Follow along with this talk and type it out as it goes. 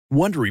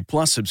Wondery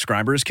Plus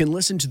subscribers can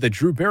listen to The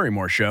Drew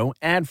Barrymore Show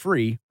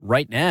ad-free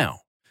right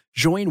now.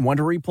 Join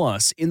Wondery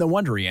Plus in the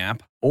Wondery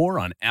app or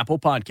on Apple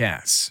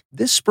Podcasts.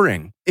 This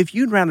spring, if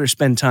you'd rather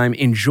spend time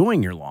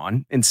enjoying your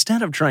lawn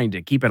instead of trying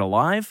to keep it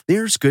alive,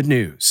 there's good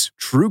news.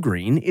 True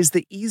Green is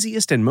the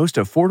easiest and most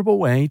affordable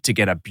way to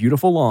get a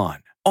beautiful lawn.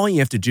 All you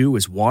have to do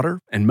is water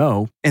and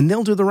mow, and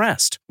they'll do the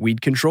rest. Weed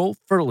control,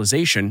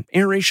 fertilization,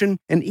 aeration,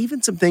 and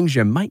even some things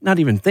you might not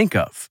even think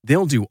of.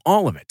 They'll do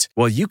all of it,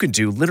 while you can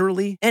do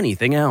literally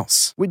anything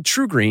else. With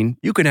True Green,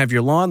 you can have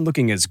your lawn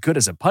looking as good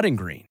as a putting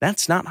green.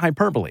 That's not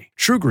hyperbole.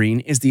 True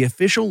Green is the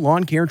official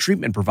lawn care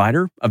treatment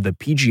provider of the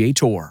PGA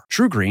Tour.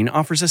 True Green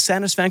offers a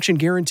satisfaction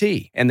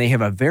guarantee, and they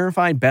have a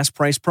verified best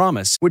price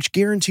promise, which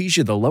guarantees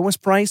you the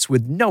lowest price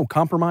with no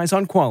compromise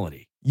on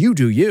quality. You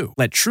do you.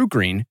 Let True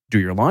Green do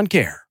your lawn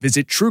care.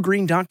 Visit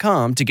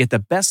truegreen.com to get the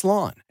best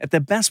lawn at the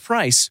best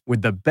price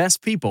with the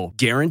best people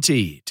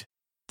guaranteed.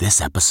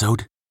 This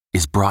episode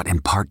is brought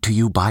in part to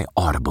you by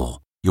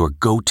Audible, your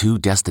go-to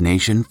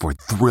destination for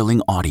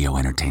thrilling audio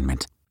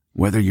entertainment.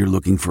 Whether you're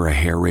looking for a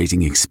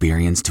hair-raising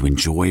experience to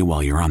enjoy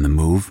while you're on the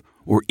move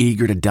or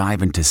eager to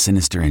dive into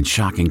sinister and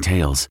shocking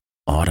tales,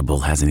 Audible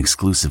has an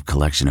exclusive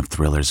collection of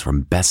thrillers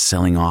from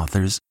best-selling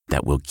authors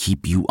that will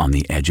keep you on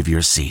the edge of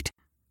your seat.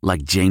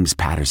 Like James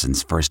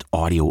Patterson's first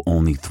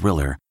audio-only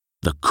thriller,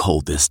 The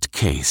Coldest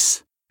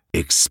Case.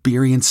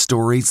 Experience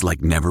stories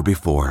like never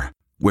before,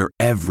 where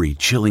every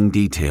chilling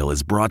detail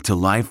is brought to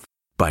life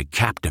by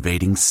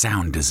captivating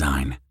sound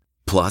design.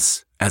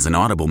 Plus, as an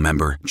Audible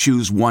member,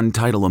 choose one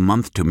title a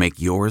month to make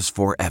yours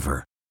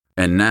forever.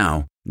 And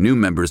now, new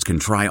members can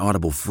try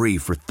Audible free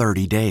for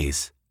 30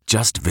 days.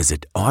 Just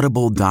visit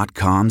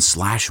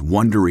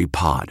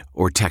audible.com/WonderyPod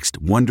or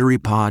text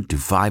WonderyPod to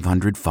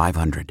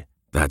 500-500.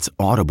 That's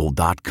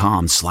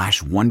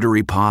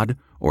audible.com/WonderyPod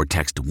or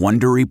text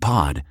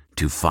WonderyPod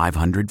to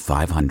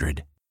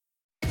 500-500.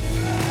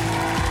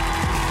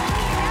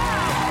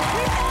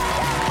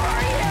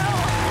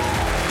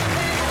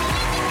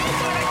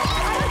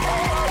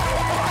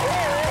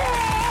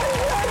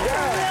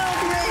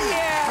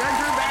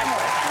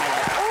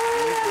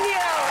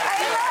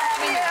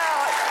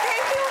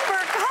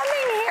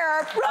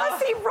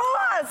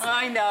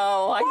 I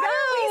know. Why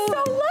are we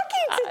so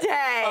lucky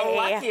today?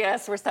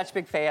 Luckiest. We're such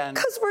big fans.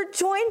 Because we're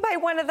joined by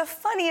one of the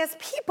funniest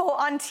people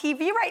on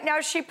TV right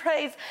now. She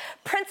plays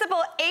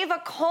Principal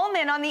Ava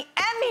Coleman on the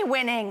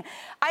Emmy-winning.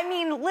 I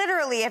mean,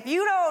 literally, if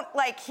you don't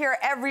hear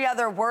every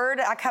other word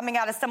coming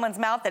out of someone's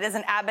mouth that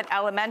isn't Abbott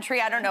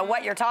Elementary, I don't know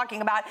what you're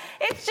talking about.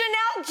 It's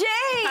Janelle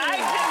James. Hi,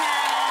 Janelle.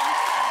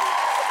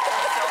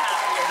 I'm so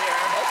happy you're here.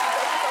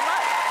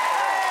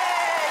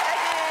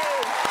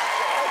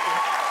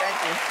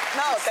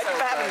 Thank you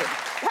for having me.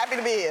 Happy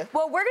to be here.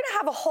 Well, we're going to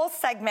have a whole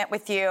segment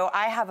with you.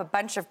 I have a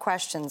bunch of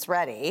questions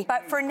ready.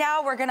 But for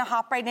now, we're going to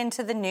hop right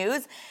into the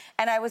news.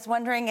 And I was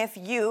wondering if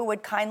you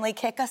would kindly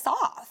kick us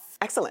off.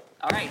 Excellent.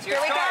 All right, here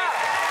we go.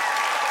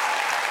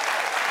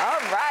 All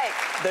right.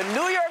 The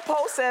New York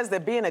Post says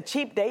that being a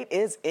cheap date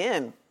is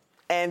in.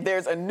 And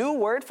there's a new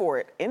word for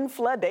it,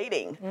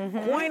 infladating.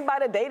 Coined by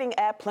the dating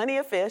app Plenty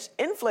of Fish,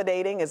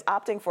 infladating is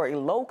opting for a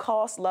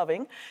low-cost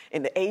loving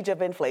in the age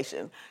of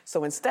inflation.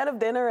 So instead of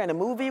dinner and a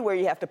movie where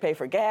you have to pay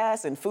for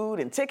gas and food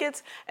and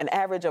tickets, an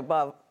average of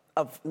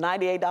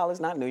 $98,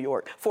 not New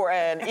York, for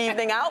an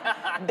evening out,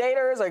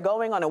 daters are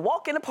going on a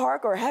walk in the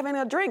park or having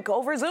a drink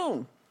over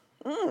Zoom.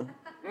 I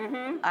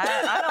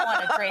don't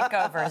want to drink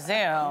over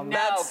Zoom.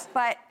 No.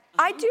 But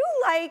I do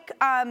like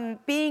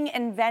being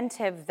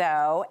inventive,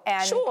 though,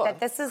 and that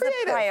this is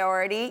Creative. a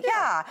priority.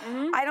 Yeah.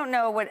 I don't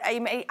know what,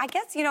 I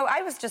guess,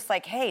 I was just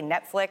like, hey,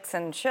 Netflix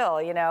and chill,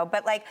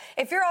 But,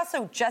 if you're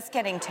also just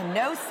getting to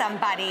know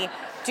somebody,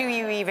 do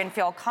you even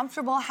feel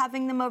comfortable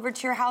having them over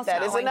to your house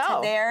That or is a going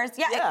no. to theirs?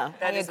 Yeah,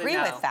 I is a agree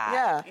no. with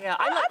that. Yeah.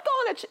 I'd go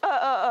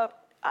on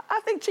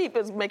I think cheap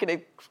is making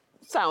it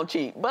sound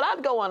cheap, but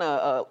I'd go on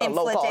a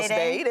low-cost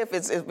date if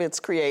it's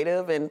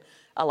creative and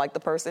I like the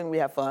person, we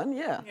have fun,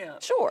 yeah.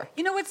 Sure.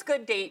 You know what's a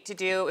good date to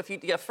do? If you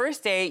a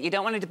first date, you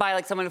don't want to buy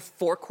someone a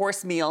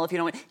 4-course meal. If you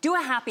don't want, do a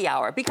happy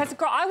hour. Because,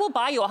 girl, I will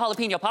buy you a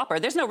jalapeno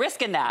popper. There's no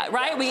risk in that,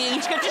 right? We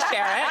each get to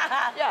share it.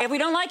 If we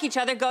don't like each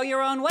other, go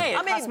your own way.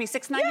 It costs me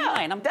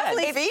 $6.99. I'm good.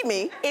 Definitely feed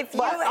me. If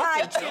you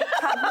had to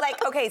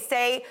okay,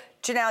 say,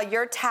 Janelle,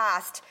 you're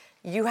tasked.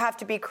 You have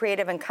to be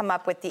creative and come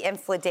up with the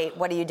infladate.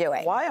 What are you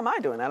doing? Why am I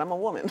doing that? I'm a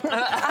woman.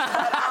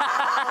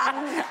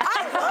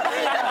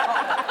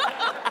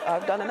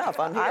 I've done enough.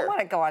 I'm here. I want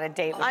to go on a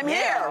date with you. I'm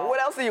here. What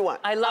else do you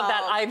want? I love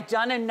that. I've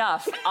done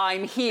enough.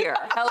 I'm here.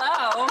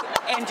 Hello,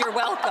 and you're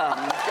welcome.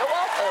 You're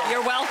welcome.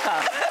 You're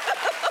welcome.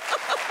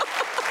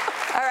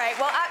 All right. right,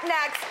 well, up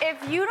next,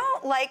 if you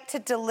don't like to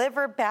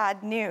deliver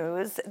bad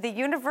news, the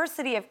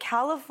University of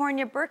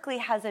California, Berkeley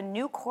has a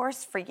new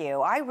course for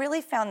you. I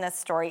really found this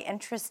story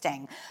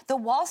interesting. The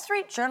Wall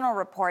Street Journal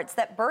reports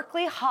that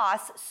Berkeley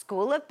Haas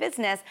School of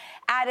Business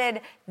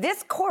added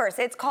this course.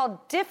 It's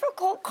called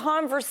Difficult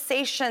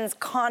Conversations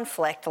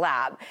Conflict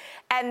Lab.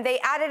 And they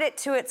added it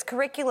to its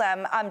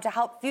curriculum to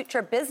help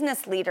future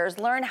business leaders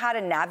learn how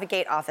to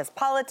navigate office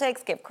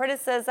politics, give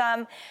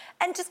criticism,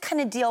 and just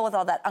kind of deal with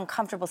all that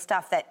uncomfortable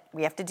stuff that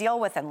we have to deal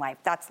with in life.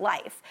 That's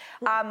life.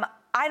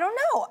 I don't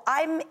know.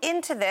 I'm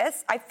into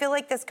this. I feel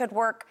like this could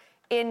work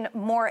in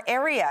more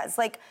areas.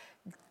 Like,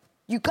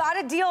 you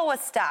got to deal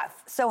with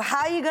stuff. So how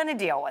are you going to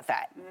deal with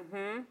it?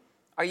 Mm-hmm.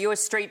 Are you a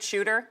straight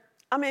shooter?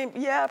 I mean,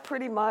 yeah,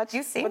 pretty much.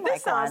 You seem but this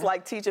like sounds one.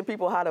 like teaching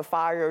people how to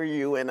fire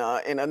you in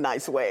a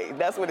nice way.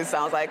 That's what it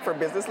sounds like for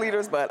business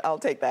leaders, but I'll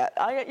take that.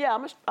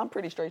 I'm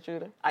pretty straight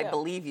shooter. I Yeah.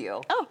 believe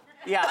you. Oh.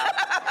 Yeah,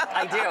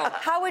 I do.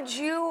 How would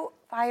you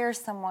fire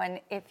someone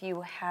if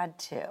you had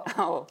to?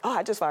 Oh. Oh,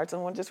 I just fired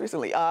someone just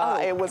recently.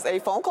 It was a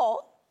phone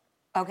call.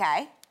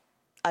 Okay.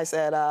 I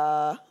said,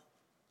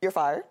 you're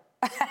fired.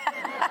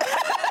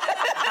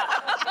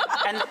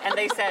 And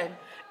they said...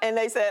 And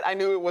they said, I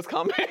knew it was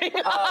coming.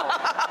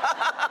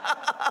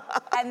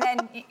 And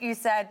then you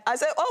said... I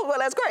said, oh, well,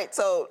 that's great.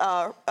 So,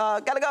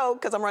 gotta go,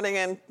 because I'm running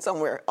in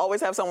somewhere.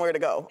 Always have somewhere to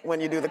go when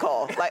you do the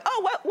call. Like,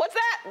 oh, what's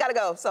that? Gotta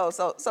go. So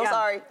Yeah.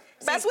 sorry.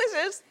 Best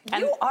wishes.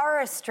 You are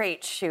a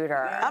straight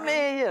shooter. I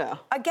mean, you know.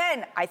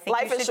 Again, I think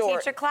Life you is should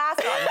short. teach a class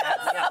on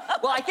this. Yeah.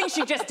 Well, I think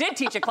she just did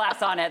teach a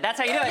class on it. That's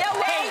how you do it. Yeah,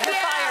 hey, thank you're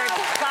you. fired.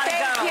 Gotta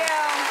Thank go. you.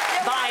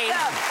 Bye.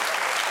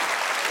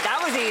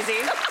 That was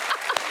easy.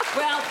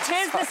 Well,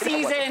 'tis the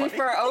season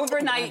for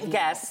overnight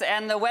guests,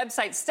 and the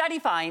website Study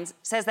Finds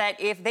says that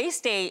if they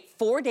stay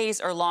 4 days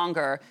or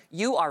longer,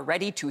 you are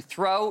ready to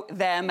throw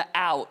them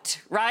out,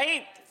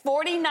 right?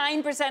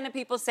 49% of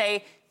people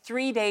say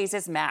 3 days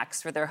is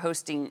max for their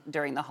hosting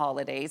during the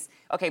holidays.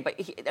 Okay, but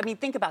I mean,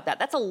 think about that.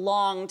 That's a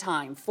long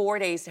time, 4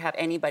 days to have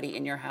anybody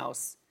in your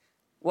house.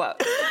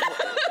 What?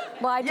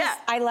 Well,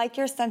 I like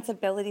your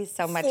sensibilities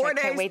so much. 4 I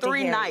can't days, wait 3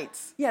 to hear.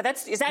 nights. Yeah,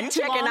 is that You too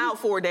checking long? out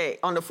 4 days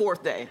on the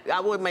 4th day. I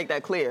would make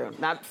that clear.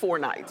 Not 4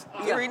 nights.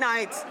 Yeah. 3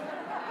 nights.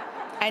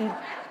 And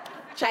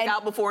Check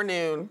out before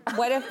noon.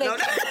 what if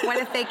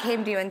they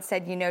came to you and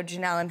said, you know,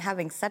 Janelle, I'm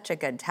having such a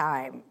good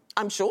time.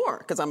 I'm sure,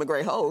 because I'm a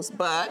great host,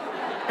 but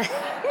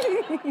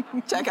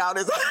check out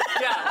is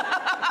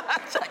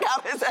check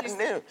out is at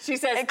noon. She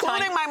says,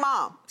 including my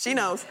mom. She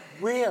knows.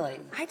 Really?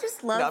 I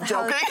just love No, I'm how...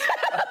 joking.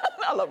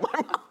 I love my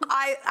mom.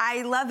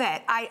 I love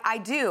it. I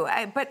do.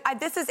 But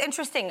this is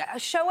interesting. A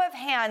show of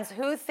hands,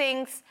 who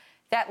thinks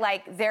that,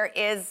 like, there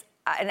is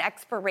an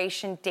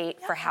expiration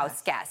date for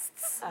house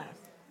guests?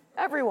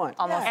 Everyone.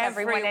 Almost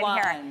everyone in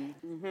here.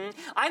 Mm-hmm.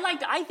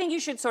 I think you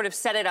should sort of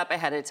set it up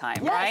ahead of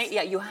time, right?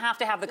 Yeah, you have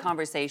to have the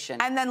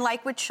conversation. And then,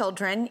 like with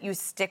children, you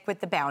stick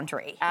with the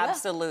boundary.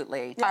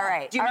 Absolutely. Yeah. All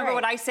right. Do you remember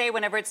what I say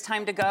whenever it's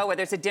time to go,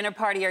 whether it's a dinner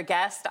party or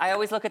guest? I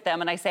always look at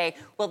them and I say,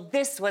 well,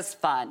 this was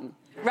fun,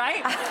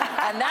 right?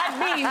 And that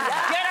means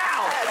get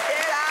out.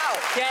 Get out.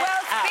 Get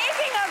Well, out.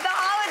 speaking of the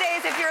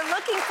holidays, if you're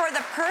looking for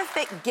the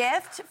perfect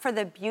gift for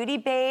the beauty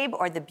babe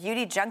or the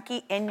beauty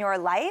junkie in your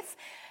life,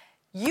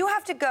 you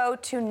have to go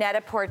to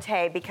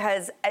Net-a-Porter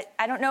because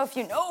I don't know if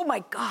you know. Oh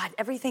my God,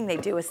 everything they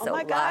do is so Oh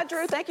my luxe. God,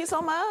 Drew, thank you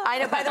so much. I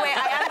know. By the way,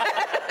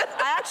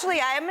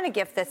 I am going to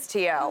gift this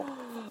to you. All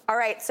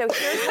right, so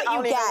here's what I you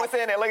don't even know what's in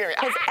get. it. Look at me.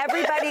 Because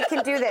everybody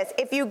can do this.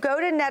 If you go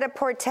to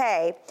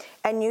Net-a-Porter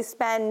and you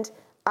spend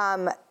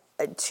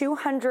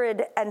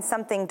 $200 and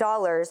something,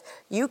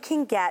 you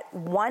can get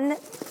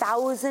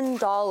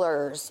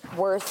 $1,000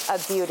 worth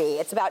of beauty.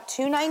 It's about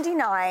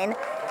 $299.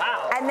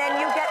 Wow. And then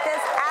you get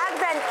this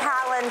advent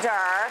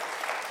calendar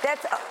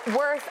that's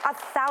worth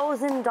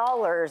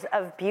 $1,000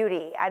 of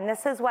beauty. And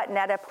this is what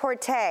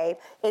Net-a-Porter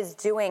is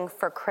doing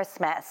for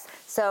Christmas.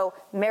 So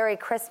Merry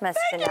Christmas,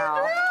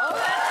 Janelle.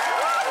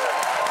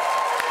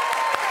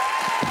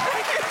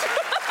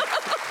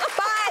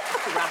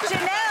 But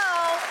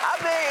Janelle,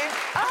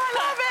 I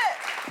love it.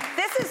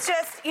 This is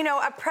just, you know,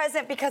 a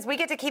present because we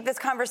get to keep this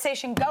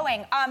conversation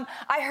going.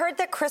 I heard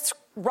that Chris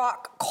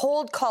Rock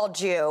cold called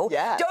you.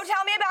 Yes. Don't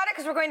tell me about it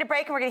because we're going to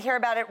break and we're going to hear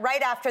about it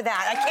right after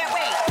that. I can't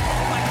wait.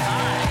 Oh my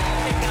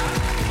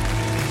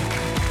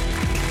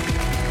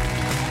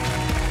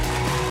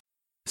God.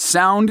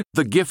 Sound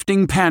the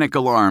gifting panic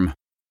alarm.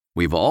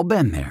 We've all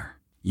been there.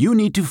 You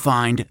need to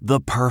find the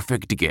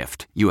perfect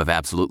gift. You have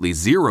absolutely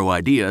zero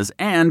ideas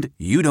and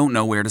you don't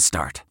know where to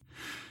start.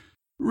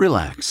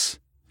 Relax.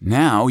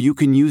 Now you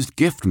can use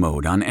gift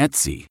mode on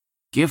Etsy.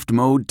 Gift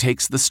mode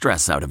takes the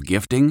stress out of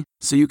gifting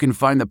so you can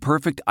find the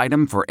perfect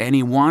item for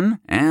anyone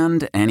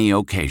and any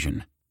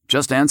occasion.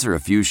 Just answer a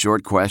few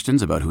short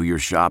questions about who you're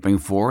shopping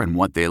for and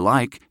what they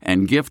like,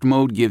 and gift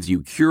mode gives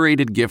you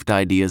curated gift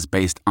ideas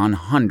based on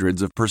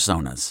hundreds of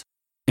personas.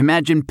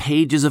 Imagine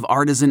pages of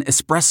artisan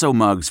espresso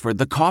mugs for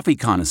the coffee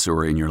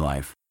connoisseur in your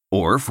life.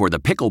 Or for the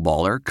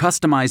pickleballer,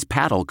 customized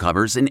paddle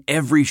covers in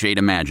every shade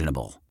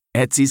imaginable.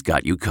 Etsy's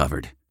got you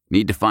covered.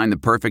 Need to find the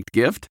perfect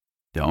gift?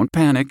 Don't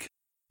panic.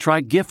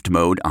 Try gift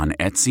mode on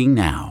Etsy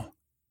now.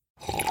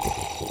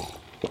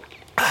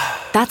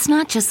 That's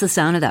not just the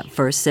sound of that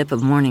first sip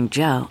of Morning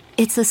Joe.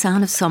 It's the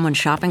sound of someone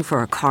shopping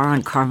for a car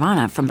on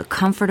Carvana from the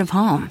comfort of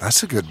home.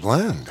 That's a good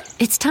blend.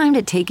 It's time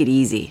to take it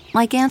easy,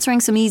 like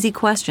answering some easy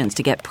questions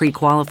to get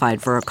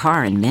pre-qualified for a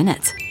car in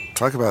minutes.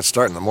 Talk about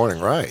starting the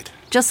morning right.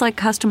 Just like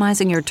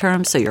customizing your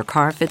terms so your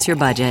car fits your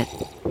budget.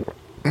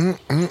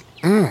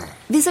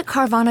 Visit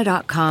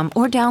Carvana.com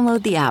or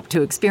download the app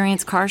to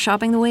experience car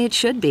shopping the way it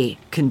should be.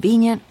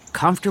 Convenient,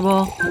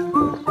 comfortable.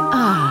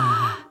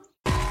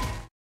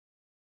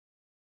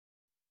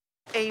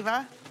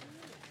 Ava,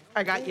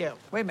 I got you.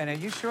 Wait a minute,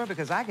 are you sure?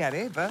 Because I got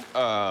Ava.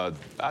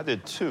 I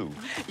did too.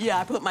 Yeah,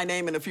 I put my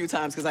name in a few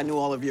times because I knew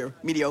all of your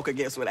mediocre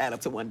gifts would add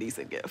up to one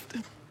decent gift.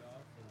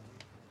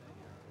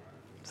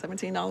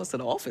 $17 to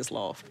the office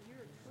loft.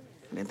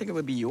 I didn't think it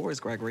would be yours,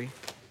 Gregory.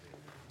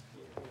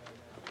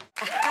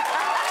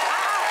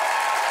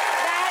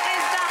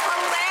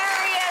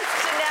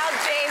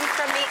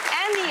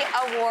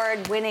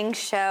 Award-winning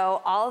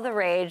show, All the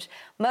Rage,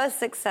 most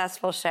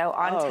successful show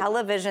on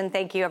television.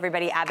 Thank you,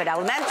 everybody, Abbott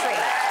Elementary.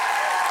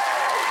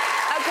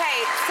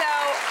 Okay, so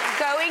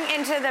going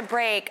into the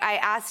break, I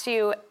asked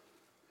you,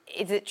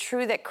 is it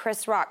true that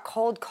Chris Rock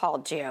cold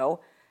called you?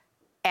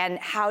 And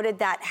how did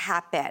that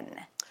happen?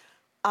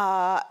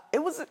 It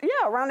was,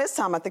 around this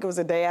time. I think it was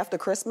the day after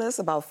Christmas,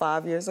 about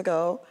 5 years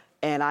ago.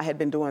 And I had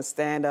been doing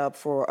stand-up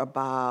for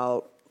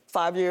about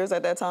 5 years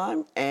at that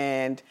time.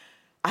 And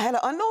I had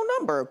an unknown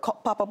number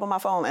pop up on my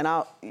phone, and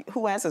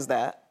who answers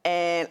that?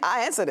 And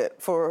I answered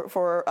it for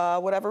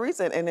whatever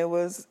reason,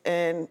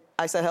 and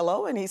I said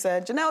hello, and he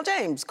said, Janelle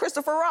James,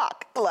 Christopher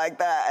Rock, like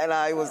that, and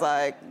I was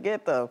like,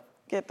 get the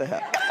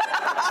hell.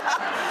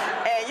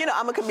 And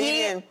I'm a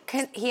comedian.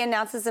 He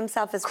announces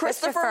himself as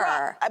Christopher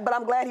Rock, but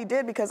I'm glad he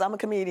did because I'm a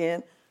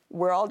comedian.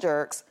 We're all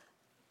jerks.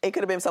 It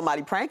could have been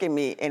somebody pranking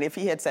me, and if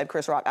he had said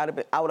Chris Rock, I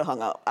would have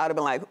hung up. I'd have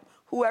been like,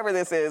 whoever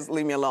this is,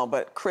 leave me alone.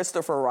 But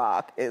Christopher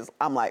Rock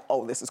I'm like,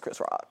 oh, this is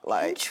Chris Rock.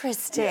 Like,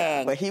 interesting.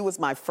 Yeah. But he was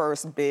my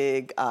first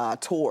big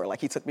tour.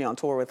 Like, he took me on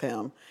tour with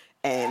him.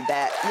 And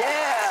that,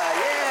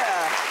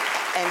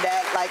 And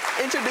that, like,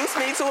 introduced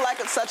me to, like,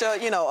 such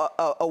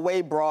a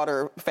way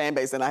broader fan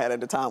base than I had at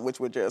the time, which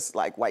were just,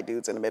 like, white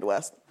dudes in the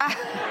Midwest.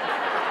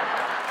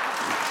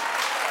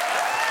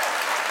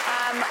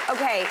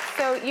 Okay,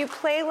 so you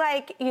play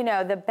like,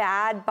 the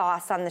bad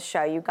boss on the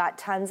show. You got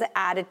tons of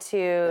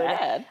attitude.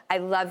 Bad? I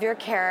love your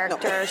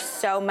character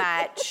so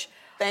much.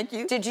 Thank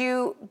you. Did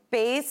you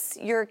base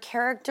your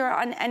character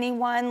on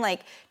anyone?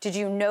 Like, did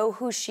you know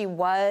who she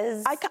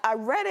was? I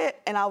read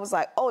it, and I was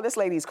like, oh, this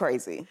lady's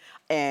crazy.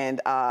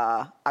 And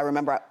I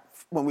remember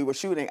when we were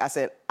shooting, I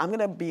said, I'm going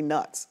to be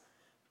nuts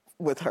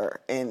with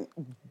her and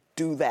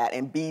do that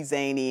and be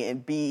zany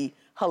and be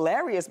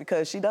hilarious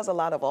because she does a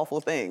lot of awful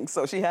things.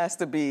 So she has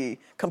to be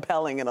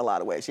compelling in a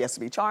lot of ways. She has to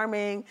be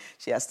charming.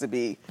 She has to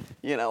be,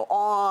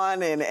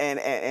 on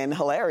and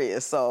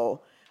hilarious. So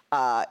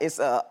it's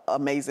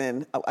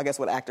amazing, I guess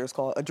what actors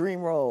call a dream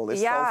role.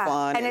 It's so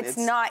fun. And it's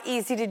not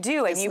easy to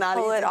do, and you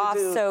pull it off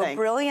so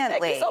brilliantly.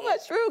 Thank you so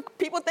much, Drew.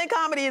 People think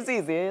comedy is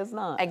easy. It's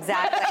not.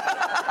 Exactly.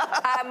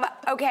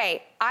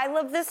 Okay, I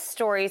love this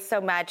story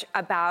so much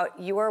about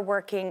you were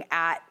working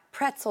at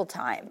Pretzel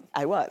Time.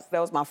 I was. That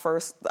was my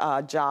first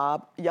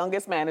job.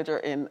 Youngest manager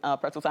in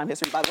Pretzel Time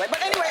history, by the way.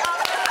 But anyway,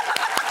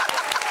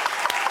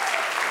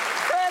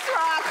 Chris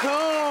Rock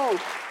who?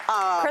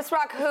 Chris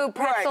Rock who?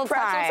 Pretzel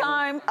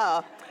Time.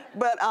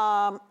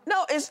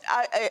 No,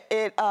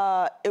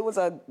 it was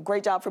a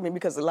great job for me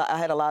because I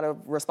had a lot of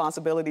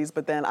responsibilities,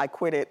 but then I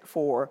quit it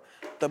for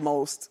the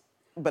most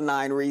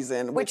benign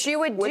reason. Which you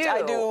would do. Which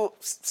I do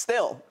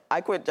still. I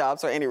quit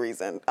jobs for any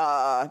reason.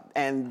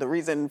 And the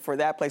reason for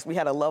that place, we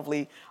had a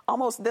lovely,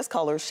 almost this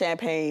color,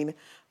 champagne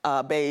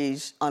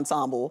beige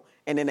ensemble,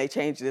 and then they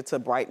changed it to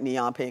bright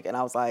neon pink, and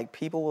I was like,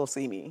 people will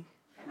see me.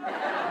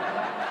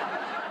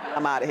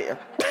 I'm out of here.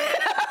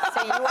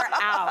 So you were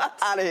out.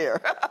 Out of here.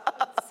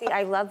 See,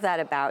 I love that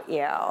about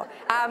you.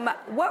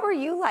 What were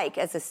you like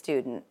as a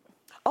student?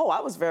 Oh, I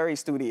was very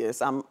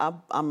studious. I'm a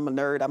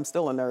nerd. I'm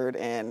still a nerd,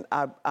 and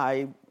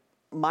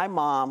my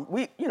mom,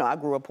 I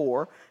grew up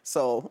poor,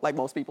 so like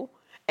most people,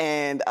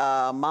 and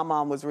my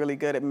mom was really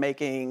good at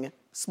making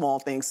small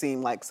things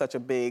seem like such a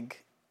big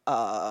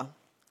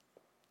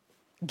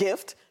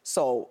gift.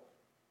 So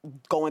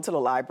going to the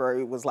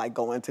library was like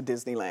going to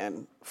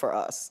Disneyland for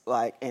us.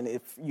 Like, and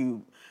if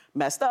you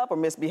messed up or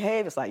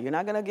misbehaved, it's like, you're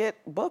not gonna get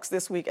books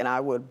this week, and I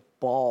would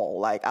bawl.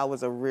 Like, I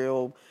was a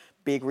real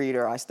big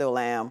reader, I still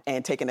am,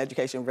 and taking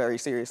education very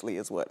seriously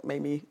is what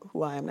made me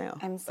who I am now.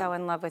 I'm so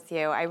in love with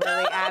you. I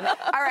really am.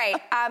 All right,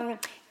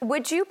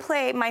 would you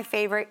play my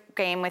favorite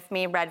game with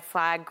me? Red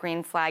flag,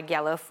 green flag,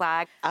 yellow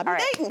flag. All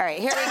right, here we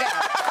go.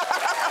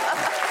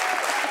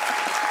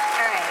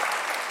 All right,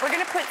 we're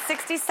gonna put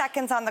 60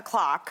 seconds on the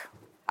clock.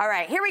 All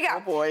right, here we go. Oh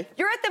boy.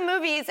 You're at the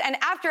movies, and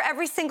after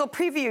every single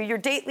preview, your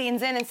date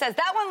leans in and says,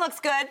 that one looks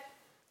good.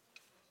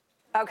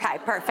 Okay,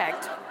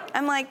 perfect.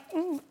 I'm like,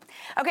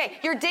 Okay,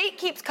 your date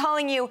keeps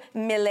calling you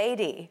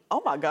milady.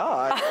 Oh my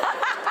God.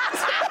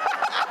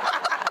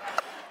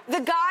 The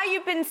guy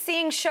you've been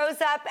seeing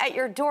shows up at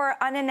your door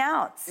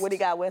unannounced. What he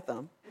got with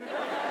him?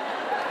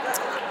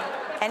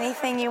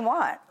 Anything you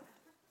want.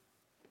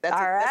 All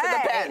right.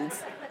 That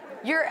depends.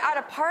 You're at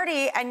a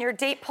party and your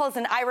date pulls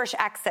an Irish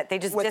exit. They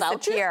just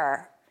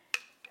disappear.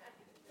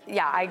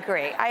 Yeah, I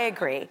agree.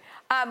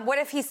 What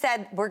if he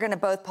said, we're gonna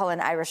both pull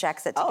an Irish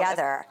exit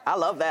together? I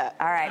love that.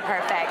 All right,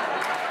 perfect.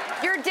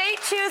 Your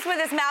date chews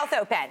with his mouth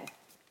open.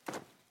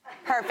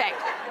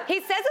 Perfect. He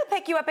says he'll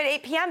pick you up at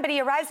 8 p.m., but he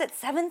arrives at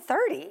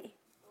 7:30.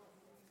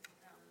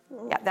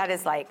 Yeah, that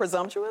is like...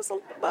 presumptuous?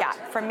 Yeah,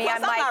 for me,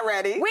 I'm like... not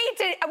ready. We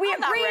agreed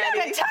on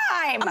a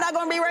time. I'm not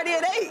gonna be ready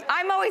at 8.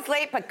 I'm always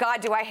late, but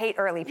God, do I hate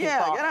early people.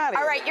 Yeah, get out of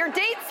here. All right, your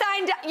date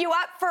signed you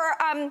up for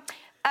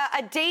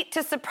a date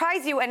to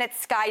surprise you, and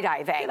it's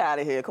skydiving. Get out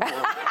of here, come on.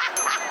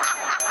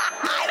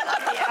 I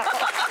love you.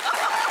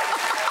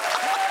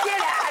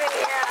 Get out of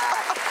here.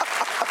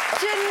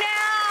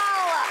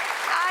 Janelle,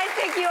 I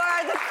think you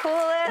are the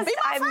coolest. Be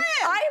my friend.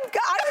 I'm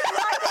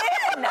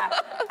in.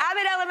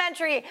 Abbott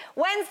Elementary,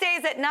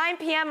 Wednesdays at 9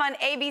 p.m. on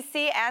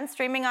ABC and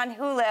streaming on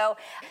Hulu.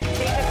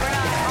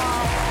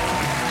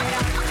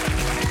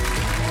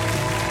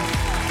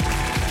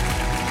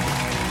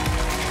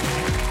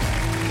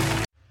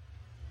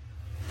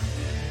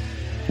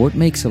 What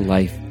makes a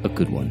life a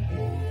good one?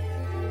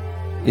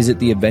 Is it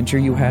the adventure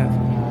you have?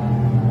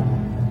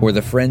 Or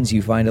the friends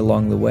you find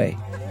along the way?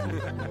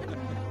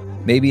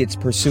 Maybe it's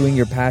pursuing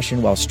your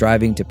passion while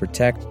striving to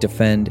protect,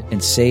 defend,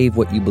 and save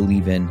what you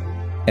believe in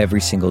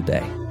every single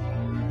day.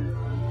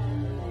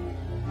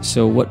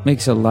 So what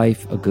makes a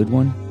life a good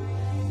one?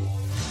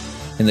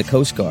 In the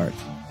Coast Guard,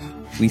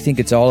 we think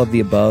it's all of the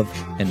above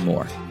and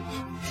more.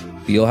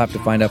 But you'll have to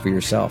find out for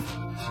yourself.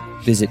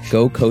 Visit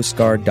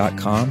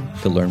gocoastguard.com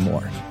to learn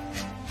more.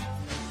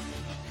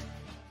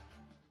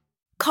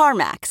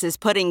 CarMax is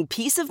putting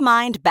peace of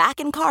mind back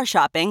in car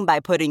shopping by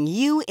putting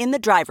you in the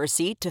driver's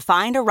seat to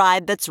find a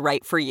ride that's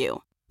right for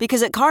you.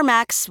 Because at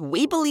CarMax,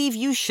 we believe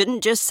you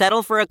shouldn't just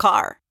settle for a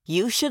car.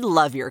 You should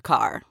love your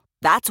car.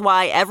 That's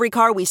why every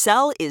car we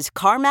sell is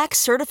CarMax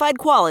certified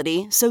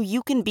quality, so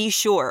you can be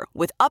sure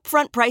with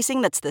upfront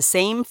pricing that's the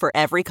same for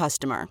every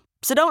customer.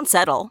 So don't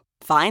settle.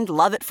 Find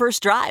love at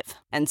first drive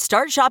and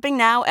start shopping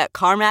now at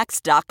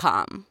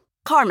CarMax.com.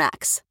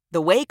 CarMax,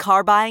 the way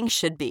car buying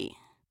should be.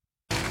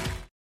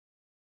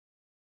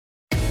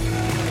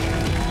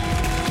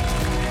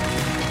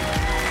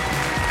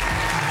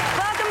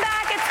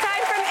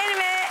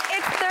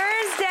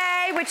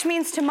 Which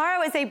means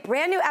tomorrow is a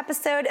brand new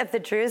episode of the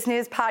Drew's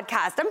News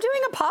podcast. I'm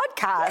doing a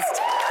podcast.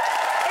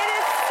 It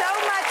is so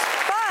much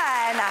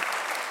fun.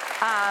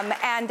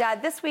 And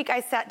this week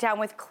I sat down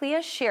with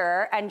Clea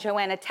Shearer and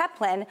Joanna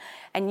Teplin,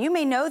 and you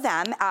may know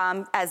them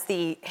as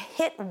the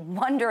hit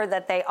wonder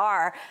that they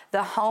are,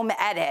 The Home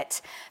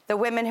Edit. The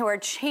women who are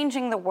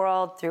changing the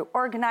world through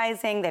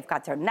organizing. They've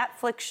got their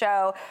Netflix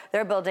show.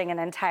 They're building an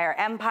entire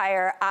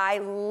empire. I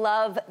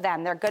love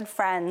them. They're good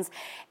friends.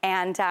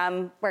 And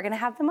we're going to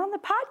have them on the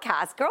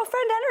podcast.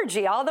 Girlfriend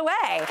energy all the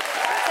way.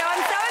 So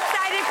I'm so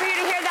excited for you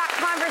to hear that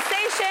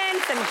conversation,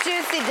 some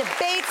juicy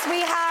debates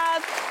we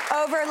have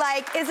over,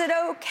 like, is it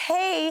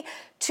okay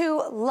to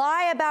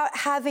lie about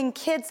having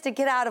kids to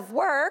get out of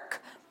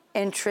work?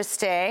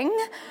 Interesting.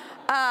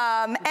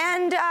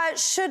 And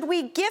should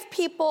we give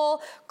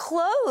people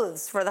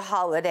clothes for the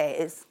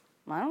holidays?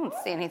 I don't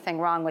see anything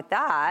wrong with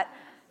that.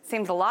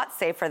 Seems a lot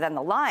safer than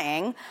the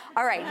lying.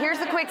 All right, here's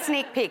a quick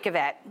sneak peek of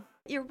it.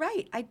 You're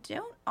right. I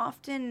don't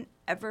often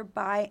ever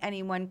buy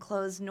anyone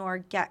clothes nor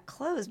get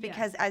clothes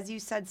because, as you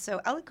said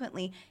so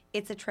eloquently,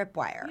 it's a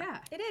tripwire. Yeah,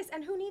 it is.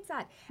 And who needs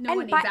that? No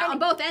one needs that. On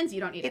both ends, you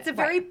don't need it. It's a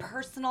very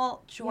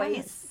personal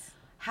choice.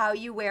 How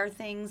you wear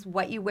things,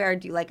 what you wear.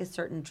 Do you like a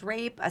certain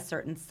drape, a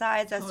certain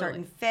size, a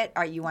certain fit?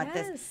 Or you want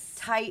this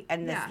tight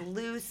and this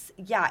loose?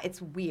 Yeah,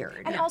 it's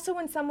weird. And also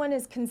when someone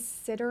is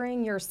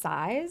considering your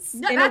size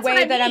No, in a that's way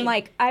what I that I'm mean.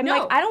 like, I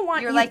don't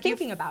want You're you like,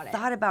 thinking you've about it.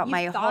 thought about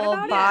my You've whole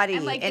thought about it? body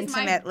And, like,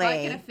 intimately. Is my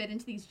butt gonna fit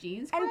into these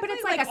jeans? But it's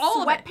correctly? like a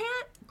all of it.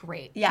 sweatpant?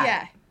 Great.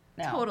 Yeah.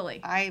 No. Totally.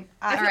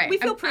 We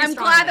feel pretty I'm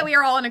strongly. glad that we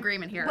are all in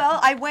agreement here. Well,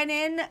 I went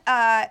in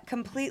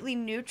completely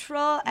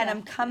neutral, and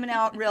I'm coming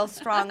out real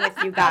strong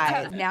with you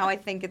guys. Now I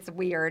think it's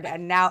weird,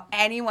 and now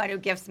anyone who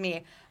gives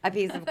me a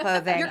piece of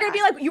clothing, You're going to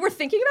be like, you were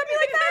thinking about me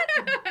like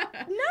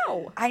that?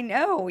 No. I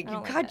know.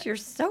 God, you're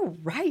so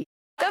right.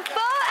 The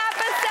full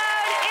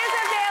episode is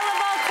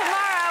available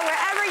tomorrow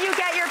wherever you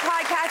get your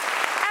podcast.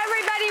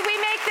 Everybody, we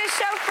make this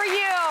show for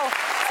you.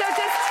 So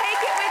just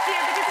take it with you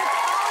because it's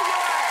all yours.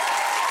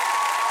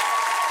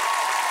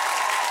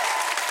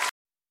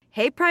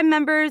 Hey, Prime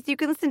members, you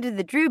can listen to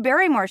the Drew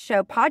Barrymore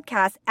Show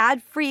podcast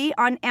ad-free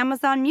on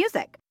Amazon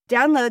Music.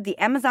 Download the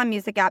Amazon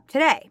Music app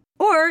today.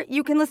 Or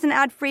you can listen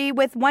ad-free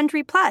with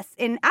Wondery Plus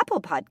in Apple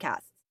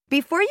Podcasts.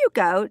 Before you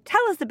go,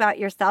 tell us about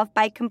yourself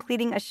by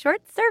completing a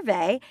short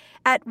survey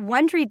at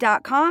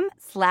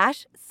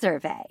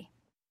Wondery.com/survey.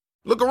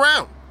 Look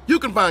around. You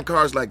can find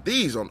cars like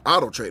these on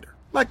AutoTrader,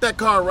 like that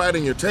car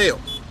riding your tail.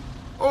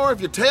 Or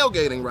if you're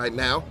tailgating right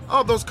now,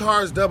 all those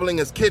cars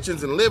doubling as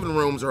kitchens and living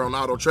rooms are on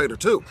AutoTrader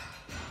too.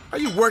 Are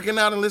you working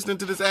out and listening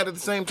to this ad at the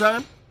same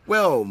time?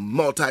 Well,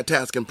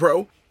 multitasking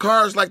pro,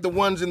 cars like the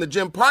ones in the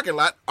gym parking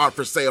lot are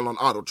for sale on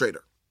AutoTrader.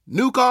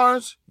 New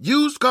cars,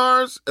 used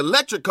cars,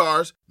 electric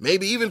cars,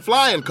 maybe even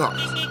flying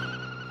cars.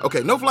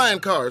 Okay, no flying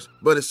cars,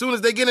 but as soon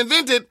as they get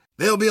invented,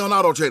 they'll be on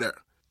AutoTrader.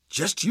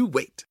 Just you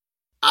wait.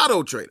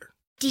 AutoTrader.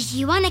 Did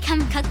you want to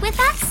come cook with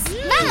us?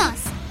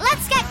 Vamos!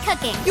 Let's get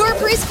cooking. Your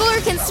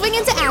preschooler can swing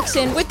into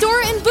action with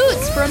Dora and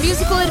Boots for a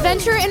musical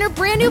adventure in her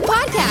brand new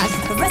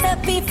podcast.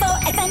 Recipe for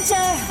Adventure.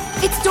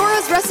 It's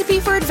Dora's Recipe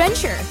for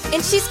Adventure,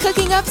 and she's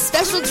cooking up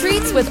special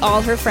treats with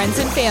all her friends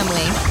and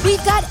family.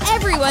 We've got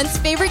everyone's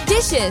favorite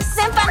dishes.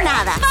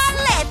 Empanadas.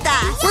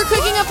 Paletas. We're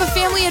cooking up a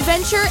family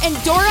adventure, and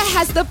Dora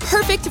has the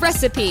perfect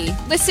recipe.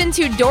 Listen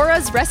to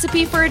Dora's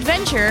Recipe for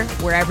Adventure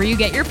wherever you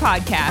get your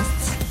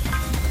podcasts.